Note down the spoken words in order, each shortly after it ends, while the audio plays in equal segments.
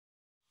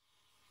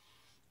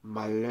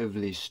My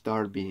lovely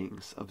star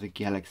beings of the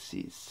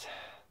galaxies,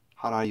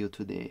 how are you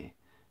today?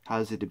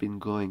 How's it been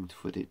going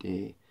for the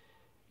day?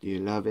 Do you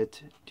love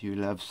it? Do you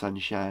love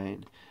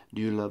sunshine?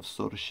 Do you love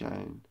soul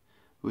shine?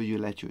 Will you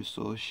let your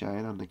soul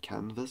shine on the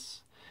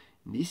canvas?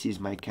 This is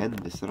my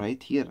canvas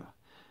right here.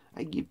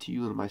 I give to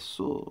you my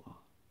soul.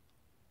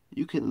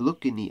 You can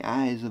look in the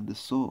eyes of the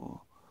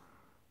soul.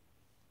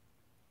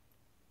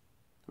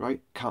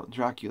 Right, Count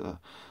Dracula,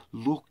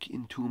 look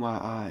into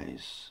my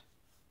eyes.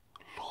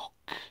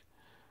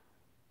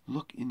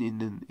 Look,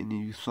 and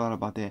you thought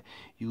about that.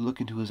 You look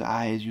into his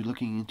eyes. You're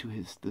looking into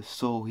the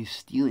soul. He's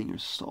stealing your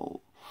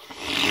soul.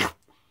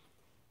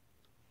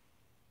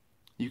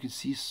 You can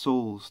see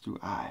souls through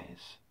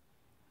eyes.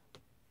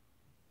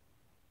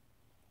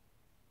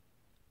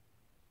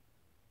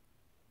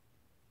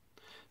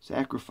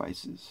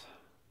 Sacrifices.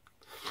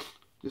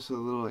 Just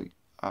a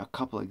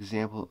couple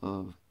example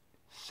of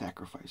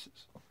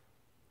sacrifices.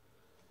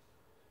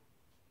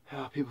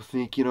 People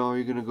think,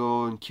 you're going to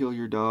go and kill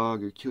your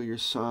dog or kill your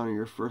son or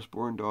your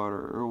firstborn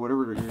daughter or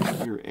whatever,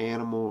 your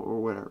animal or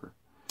whatever.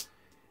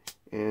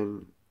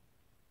 And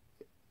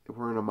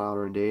we're in a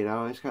modern day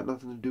now. It's got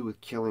nothing to do with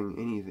killing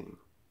anything.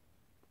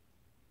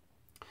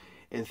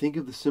 And think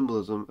of the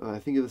symbolism.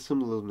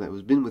 That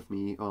has been with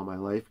me all my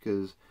life,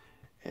 because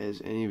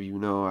as any of you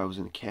know, I was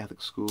in a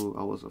Catholic school.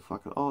 I was a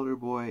fucking altar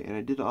boy, and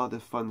I did all the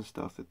fun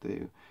stuff that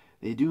they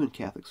do in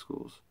Catholic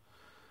schools.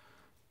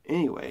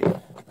 Anyway,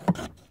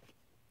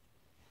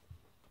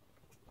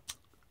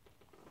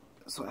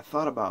 so I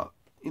thought about,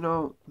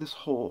 the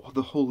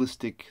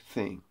holistic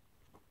thing.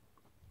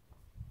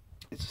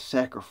 It's a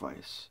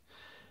sacrifice,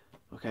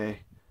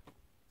 okay?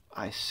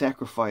 I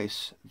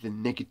sacrifice the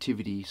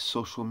negativity,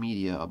 social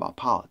media about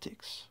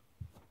politics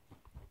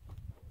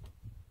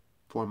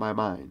for my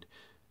mind,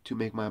 to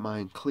make my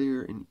mind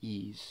clear and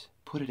ease,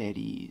 put it at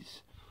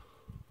ease.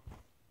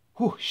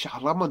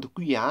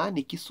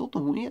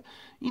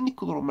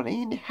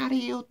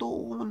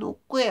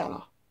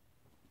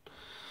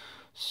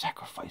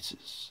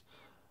 Sacrifices.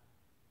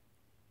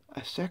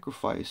 I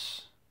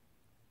sacrifice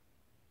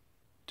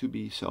to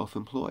be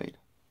self-employed.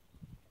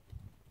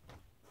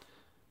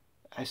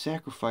 I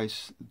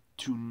sacrifice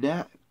to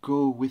not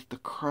go with the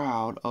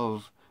crowd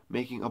of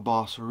making a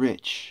boss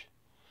rich.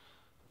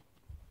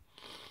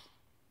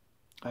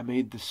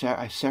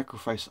 I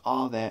sacrifice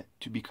all that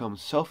to become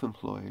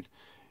self-employed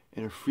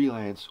and a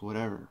freelance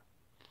whatever.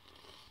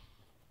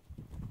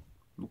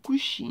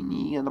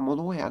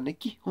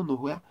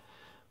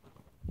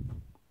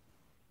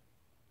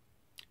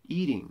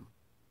 Eating.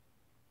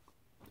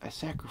 I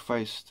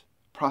sacrificed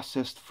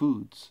processed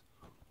foods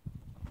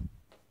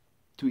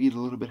to eat a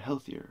little bit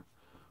healthier.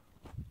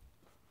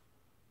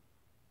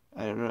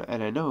 And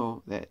I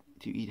know that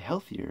to eat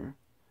healthier,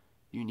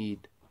 you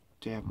need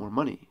to have more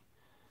money.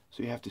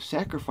 So you have to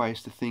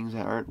sacrifice the things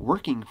that aren't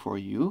working for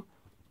you.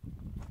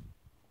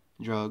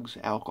 Drugs,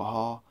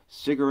 alcohol,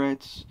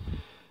 cigarettes,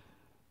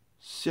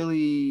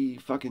 silly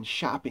fucking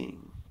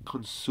shopping,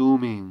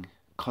 consuming.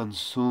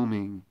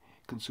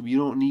 You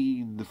don't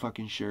need the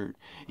fucking shirt.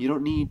 You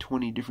don't need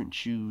 20 different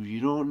shoes.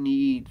 You don't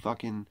need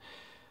fucking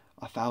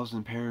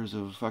 1,000 pairs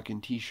of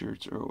fucking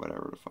t-shirts or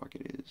whatever the fuck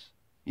it is.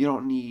 You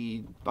don't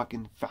need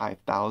fucking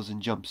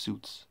 5,000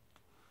 jumpsuits.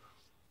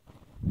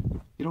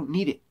 You don't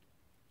need it.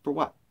 For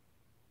what?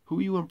 Who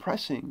are you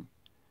impressing?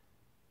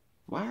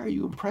 Why are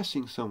you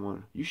impressing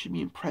someone? You should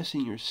be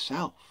impressing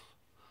yourself.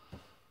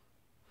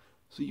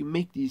 So you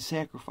make these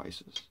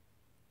sacrifices.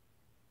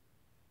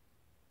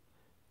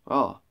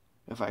 Well,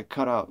 if I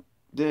cut out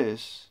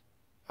this,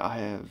 I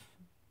have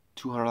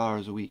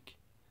 $200 a week.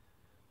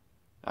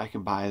 I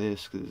can buy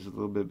this because it's a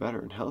little bit better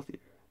and healthier.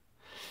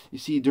 You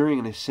see, during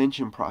an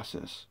ascension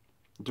process,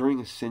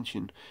 my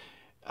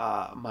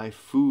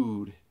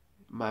food,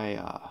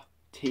 my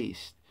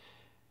taste,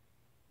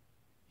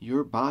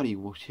 your body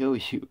will tell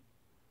you,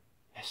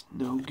 that's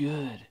no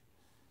good.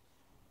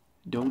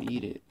 Don't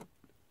eat it.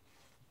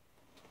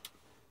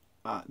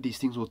 These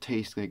things will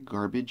taste like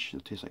garbage.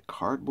 They'll taste like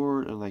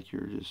cardboard, and like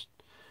you're just,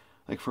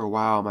 like for a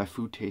while, my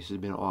food taste has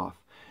been off.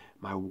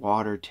 My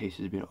water taste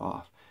has been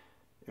off.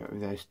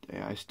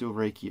 I still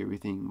Reiki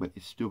everything, but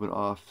it's still been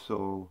off,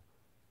 so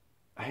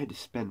I had to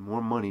spend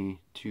more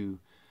money to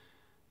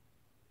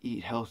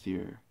eat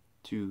healthier,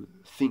 to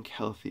think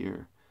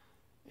healthier,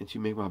 and to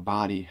make my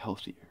body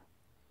healthier.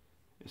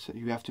 So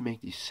you have to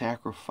make these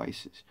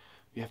sacrifices.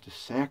 You have to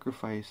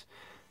sacrifice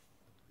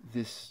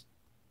this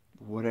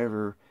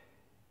whatever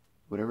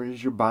it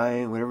is you're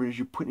buying, whatever it is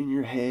you're putting in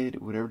your head,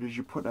 whatever it is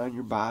you're putting on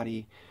your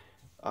body.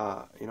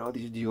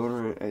 These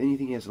deodorant,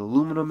 anything that has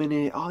aluminum in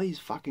it, all these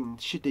fucking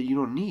shit that you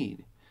don't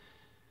need.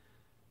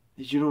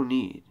 That you don't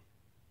need.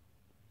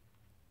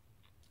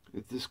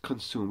 It's just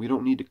consume. We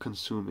don't need to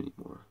consume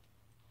anymore.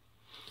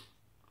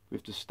 We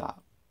have to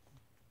stop.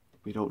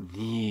 We don't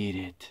need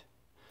it.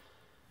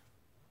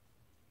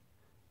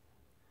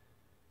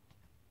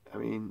 I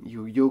mean,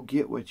 you'll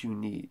get what you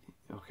need,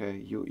 okay?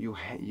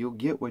 You'll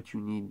get what you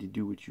need to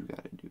do what you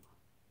gotta do.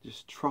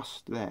 Just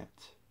trust that.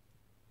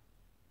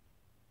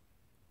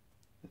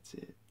 That's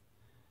it.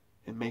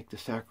 And make the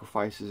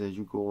sacrifices as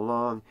you go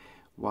along.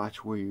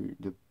 Watch where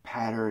the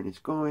pattern is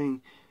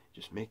going.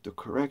 Just make the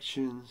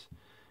corrections.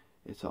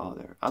 It's all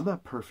there. I'm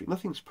not perfect.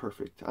 Nothing's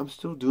perfect. I'm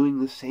still doing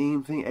the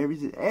same thing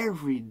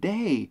every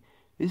day.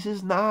 This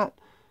is not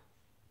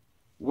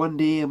one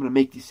day I'm going to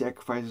make these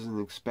sacrifices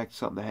and expect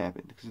something to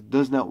happen. Because it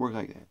does not work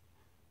like that.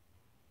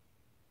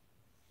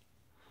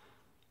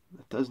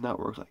 It does not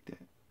work like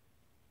that.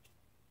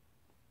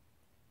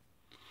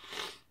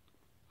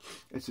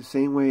 It's the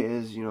same way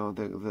as, you know,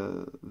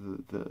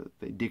 the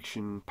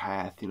addiction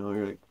path. You know,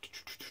 you're like,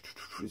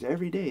 it's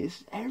every day.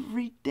 It's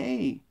every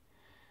day.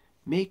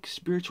 Make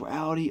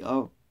spirituality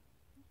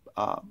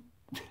an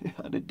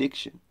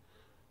addiction.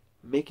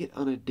 Make it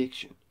an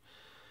addiction.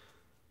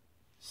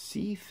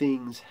 See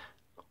things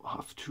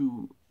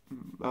to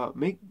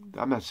make.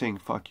 I'm not saying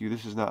fuck you.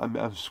 This is not.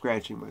 I'm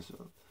scratching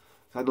myself.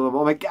 I know I'm,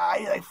 oh my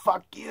God, you're like,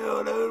 fuck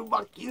you, dude,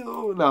 fuck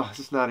you. No,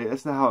 that's not it.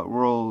 That's not how it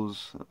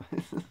rolls.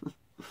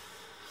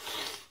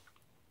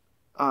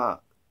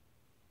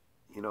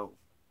 You know,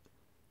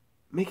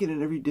 make it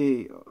an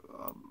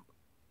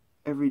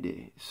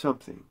everyday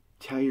something.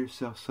 Tell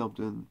yourself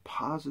something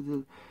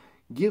positive.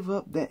 Give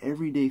up that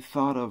everyday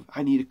thought of,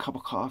 I need a cup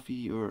of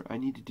coffee or I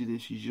need to do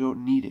this. You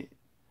don't need it.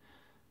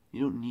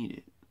 You don't need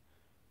it.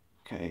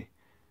 Okay?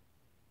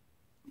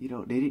 They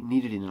didn't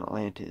need it in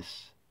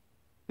Atlantis.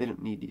 They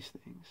don't need these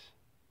things.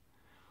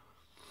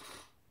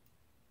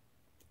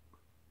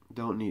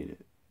 Don't need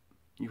it.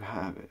 You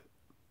have it.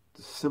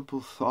 The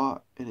simple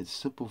thought and its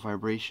simple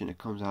vibration that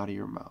comes out of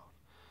your mouth.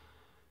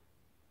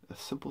 A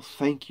simple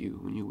thank you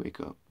when you wake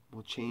up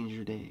will change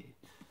your day.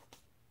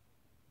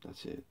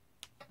 That's it.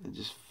 And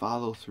just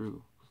follow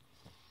through.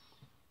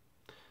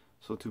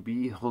 So to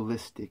be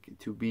holistic,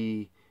 to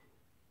be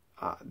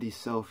the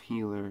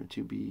self-healer,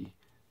 to be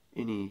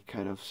any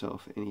kind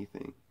of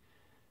anything,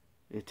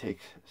 it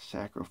takes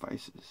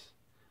sacrifices.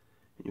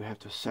 And you have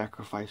to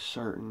sacrifice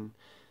certain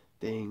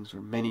things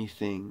or many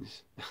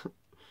things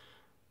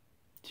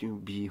to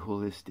be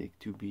holistic,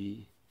 to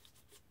be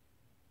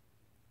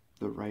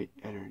the right,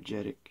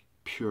 energetic,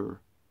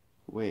 pure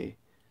way.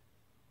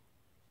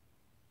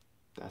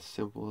 As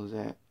simple as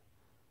that.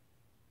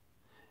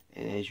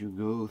 And as you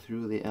go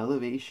through the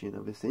elevation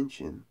of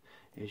ascension,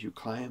 as you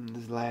climb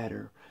this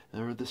ladder,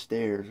 or the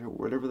stairs, or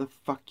whatever the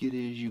fuck it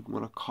is you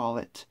want to call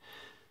it,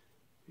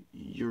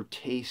 your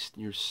taste,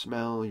 your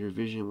smell, your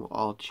vision will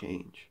all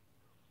change.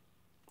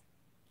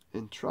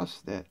 And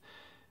trust that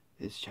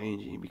it's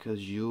changing,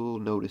 because you'll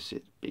notice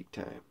it big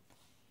time.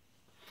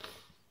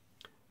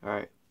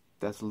 Alright,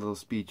 that's a little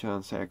speech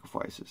on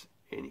sacrifices.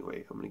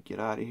 Anyway, I'm going to get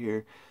out of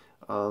here.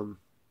 I'm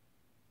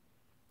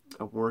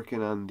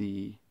working on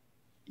the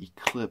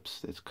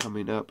eclipse that's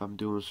coming up. I'm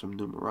doing some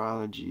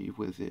numerology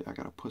with it. I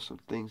got to put some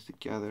things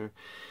together,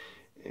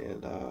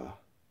 and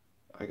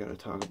I got to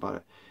talk about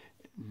it.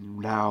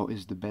 Now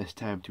is the best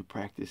time to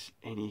practice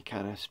any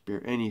kind of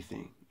spirit,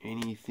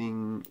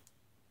 anything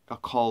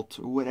occult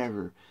or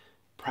whatever.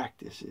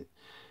 Practice it,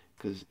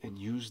 and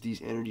use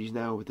these energies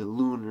now with the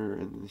lunar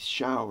and the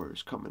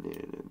showers coming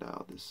in, and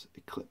now this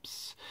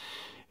eclipse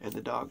and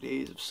the dog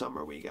days of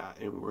summer we got,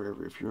 and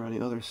wherever. If you're on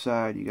the other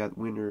side, you got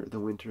the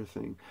winter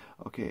thing.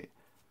 Okay,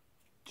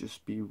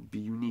 just be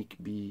unique,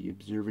 be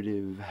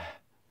observative,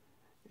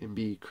 and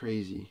be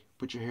crazy.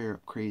 Put your hair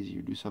up crazy,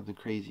 or do something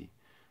crazy.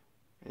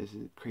 As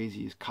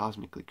crazy as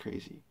cosmically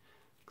crazy.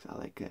 Because I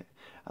like that.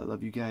 I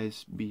love you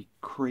guys. Be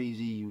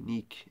crazy,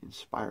 unique,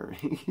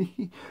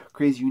 inspiring.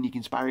 Crazy, unique,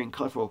 inspiring,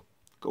 colorful.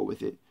 Go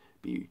with it.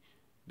 Be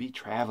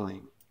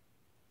traveling.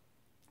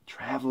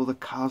 Travel the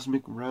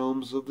cosmic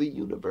realms of the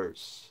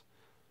universe.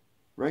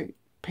 Right?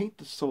 Paint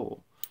the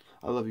soul.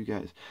 I love you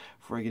guys.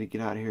 Before I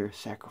get out of here,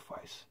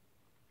 sacrifice.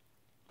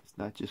 It's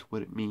not just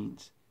what it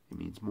means. It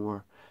means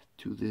more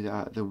to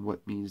the than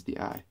what means the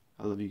eye.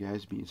 I love you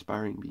guys. Be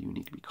inspiring, be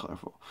unique, be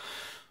colorful.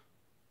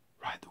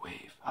 Ride the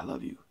wave. I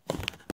love you.